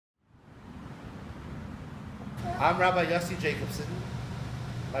I'm Rabbi Yossi Jacobson.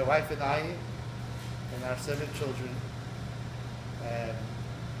 My wife and I and our 7 children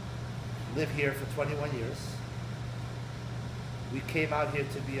live here for 21 years. We came out here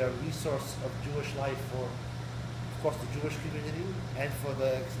to be a resource of Jewish life for, of course, the Jewish community and for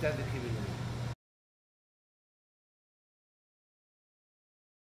the extended community.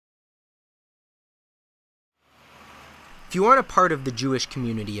 If you aren't a part of the Jewish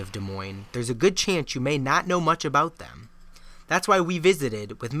community of Des Moines, there's a good chance you may not know much about them. That's why we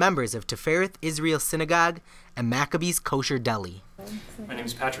visited with members of Tifereth Israel Synagogue and Maccabees Kosher Deli. My name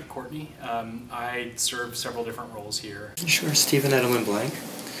is Patrick Courtney. I serve several different roles here. Sure, Stephen Edelman Blank,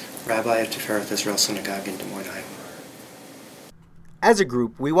 Rabbi of Tifereth Israel Synagogue in Des Moines, Iowa. As a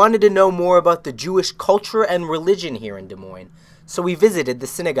group, we wanted to know more about the Jewish culture and religion here in Des Moines, so we visited the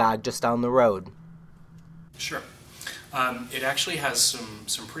synagogue just down the road. Sure. It actually has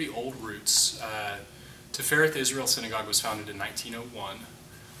some pretty old roots. Tifereth Israel Synagogue was founded in 1901,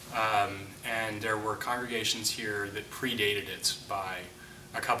 and there were congregations here that predated it by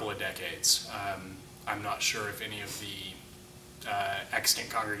a couple of decades. I'm not sure if any of the extant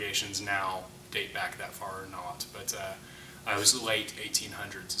congregations now date back that far or not, but it was the late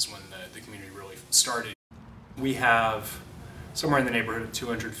 1800s is when the community really started. We have somewhere in the neighborhood of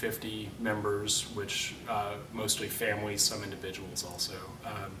 250 members, which mostly families, some individuals also.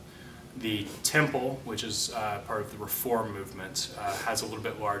 The temple, which is part of the Reform movement, has a little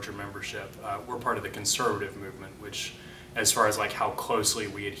bit larger membership. We're part of the conservative movement, which, as far as like how closely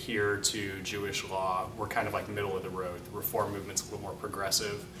we adhere to Jewish law, we're kind of like middle of the road. The Reform movement's a little more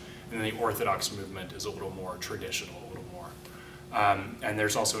progressive, and then the Orthodox movement is a little more traditional, a little more. And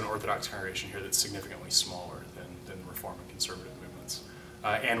there's also an Orthodox congregation here that's significantly smaller than Reform and conservative movements.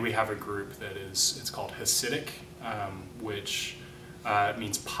 And we have a group that it's called Hasidic, which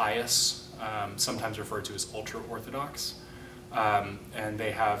means pious, sometimes referred to as ultra-Orthodox. And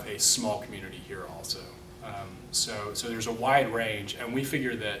they have a small community here also. So there's a wide range, and we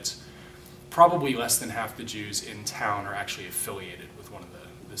figure that probably less than half the Jews in town are actually affiliated with one of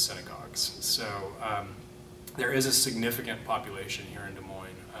the synagogues. So there is a significant population here in Des Moines,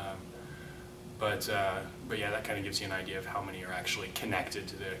 but yeah, that kind of gives you an idea of how many are actually connected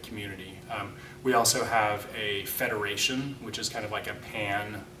to the community. We also have a federation, which is kind of like a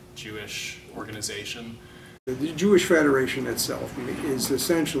pan-Jewish organization. The Jewish Federation itself is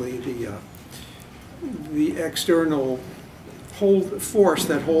essentially the external force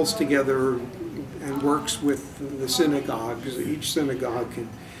that holds together and works with the synagogues. Each synagogue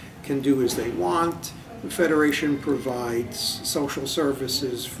can do as they want. The Federation provides social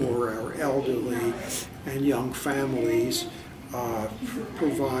services for our elderly and young families,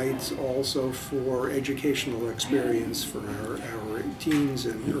 provides also for educational experience for our teens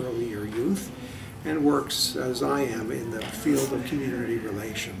and earlier youth, and works, as I am, in the field of community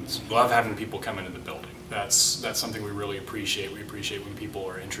relations. Love having people come into the building. That's something we really appreciate. We appreciate when people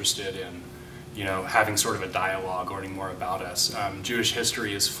are interested in, you know, having sort of a dialogue, learning more about us. Jewish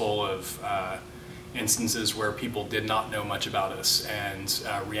history is full of instances where people did not know much about us and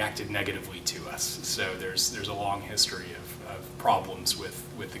reacted negatively to us. So there's a long history of problems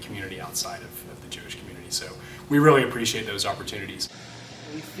with the community outside of the Jewish community. So we really appreciate those opportunities.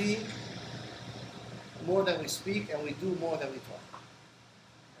 We think more than we speak, and we do more than we talk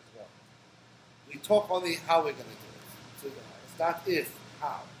as well. We talk only how we're going to do it. So it's not if,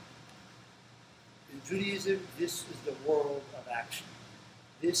 how. In Judaism, this is the world of action.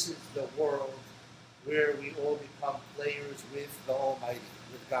 This is the world where we all become players with the Almighty,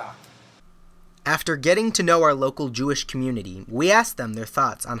 with God. After getting to know our local Jewish community, we asked them their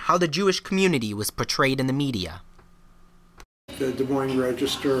thoughts on how the Jewish community was portrayed in the media. The Des Moines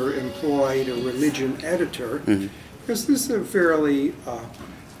Register employed a religion editor, because this is a fairly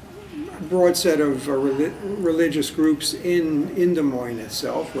broad set of religious groups in Des Moines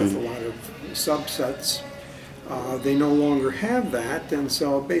itself, with a lot of subsets. They no longer have that, and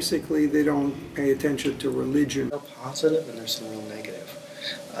so basically they don't pay attention to religion. There's some positive and there's some real negative.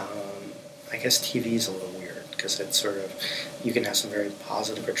 I guess TV is a little weird, because it's sort of, you can have some very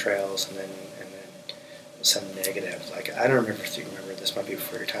positive portrayals and then some negative. Like, I don't remember if you remember, this might be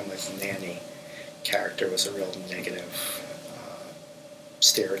before your time, like the nanny character was a real negative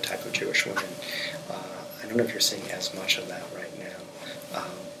stereotype of Jewish women. I don't know if you're seeing as much of that right now.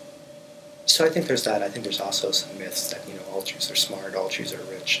 So I think there's that. I think there's also some myths that, you know, all Jews are smart, all Jews are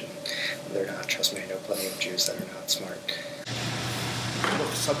rich, and they're not. Trust me, I know plenty of Jews that are not smart.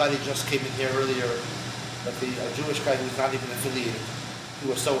 Look, somebody just came in here earlier, but the Jewish guy who's not even affiliated, he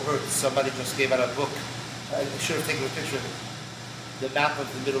was so hurt. Somebody just gave out a book. I should have taken a picture of it. The map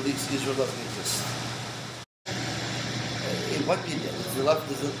of the Middle East. Israel doesn't exist. what media? There's the left,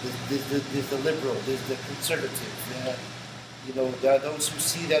 there's the liberal, there's the conservative. You know, there are those who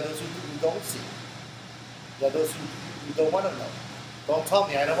see, there are those who don't see. There are those who don't want to know. Don't tell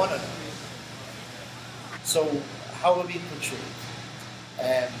me, I don't want to know. So how are we portrayed?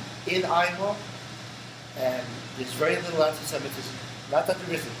 And in Iowa, and there's very little anti-Semitism. Not that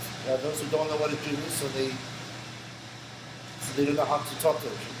there isn't. There are those who don't know what a Jew is, so they don't know how to talk to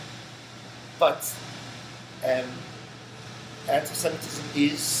a Jew. But anti-Semitism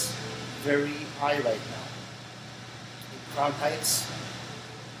is very high right now. In Crown Heights,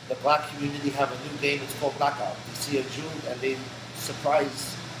 the black community have a new game. It's called knockout. They see a Jew and they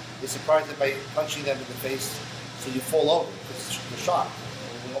surprise them by punching them in the face, so you fall over because you're shocked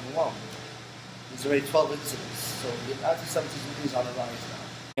or overwhelmed. There's already 12 incidents, so the anti-Semitism is on the rise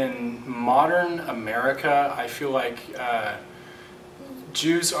now. In modern America, I feel like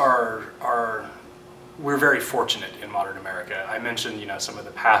Jews we're very fortunate in modern America. I mentioned, you know, some of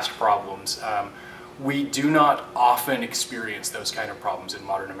the past problems. We do not often experience those kind of problems in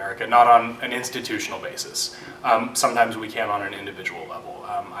modern America, not on an institutional basis. Sometimes we can on an individual level.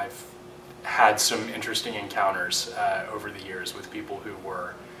 I've had some interesting encounters over the years with people who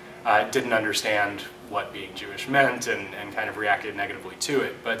didn't understand what being Jewish meant and kind of reacted negatively to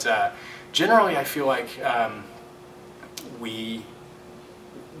it. But generally I feel like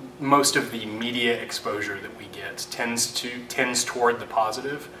most of the media exposure that we get tends toward the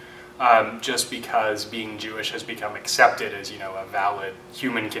positive, just because being Jewish has become accepted as, you know, a valid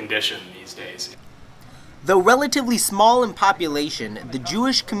human condition these days. Though relatively small in population, the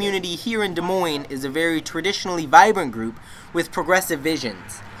Jewish community here in Des Moines is a very traditionally vibrant group with progressive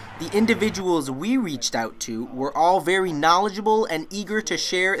visions. The individuals we reached out to were all very knowledgeable and eager to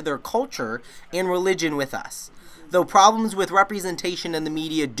share their culture and religion with us. Though problems with representation in the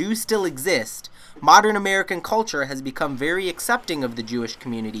media do still exist, modern American culture has become very accepting of the Jewish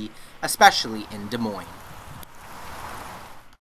community, especially in Des Moines.